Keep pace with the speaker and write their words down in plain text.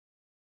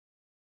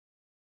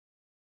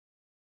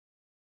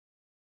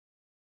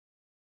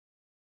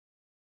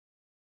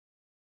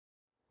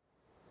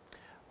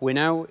We're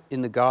now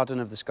in the garden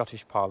of the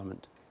Scottish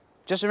Parliament.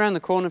 Just around the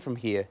corner from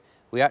here,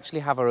 we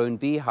actually have our own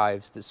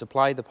beehives that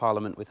supply the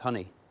Parliament with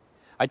honey.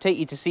 I'd take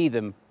you to see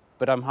them,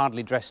 but I'm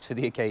hardly dressed for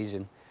the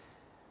occasion.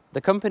 The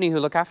company who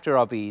look after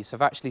our bees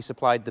have actually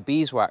supplied the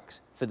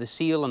beeswax for the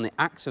seal and the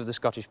acts of the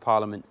Scottish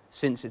Parliament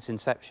since its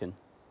inception.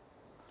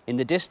 In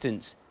the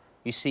distance,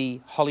 you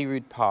see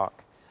Holyrood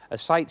Park, a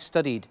site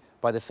studied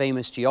by the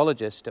famous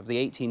geologist of the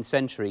 18th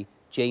century,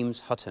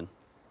 James Hutton.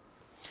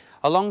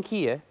 Along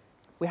here,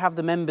 we have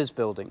the Members'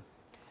 Building.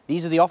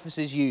 These are the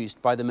offices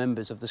used by the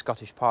members of the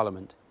Scottish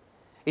Parliament.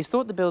 It's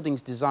thought the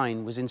building's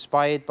design was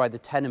inspired by the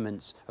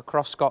tenements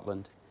across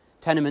Scotland.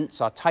 Tenements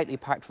are tightly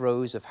packed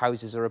rows of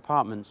houses or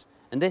apartments,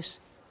 and this,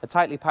 a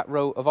tightly packed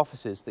row of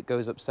offices that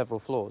goes up several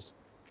floors.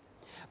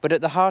 But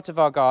at the heart of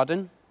our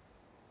garden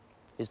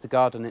is the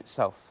garden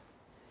itself.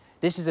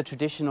 This is a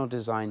traditional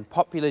design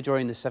popular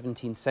during the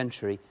 17th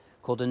century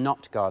called a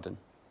knot garden.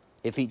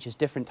 It features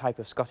different types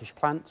of Scottish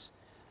plants,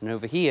 and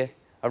over here,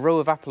 a row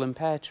of apple and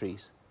pear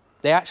trees.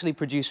 They actually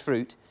produce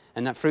fruit,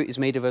 and that fruit is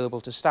made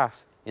available to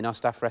staff in our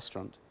staff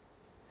restaurant.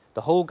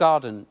 The whole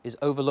garden is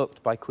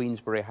overlooked by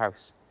Queensberry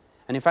House,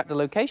 and in fact the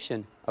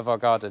location of our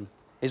garden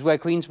is where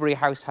Queensberry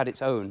House had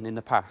its own in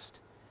the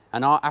past,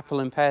 and our apple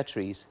and pear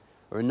trees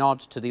are a nod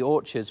to the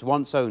orchards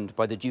once owned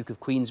by the Duke of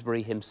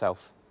Queensberry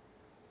himself.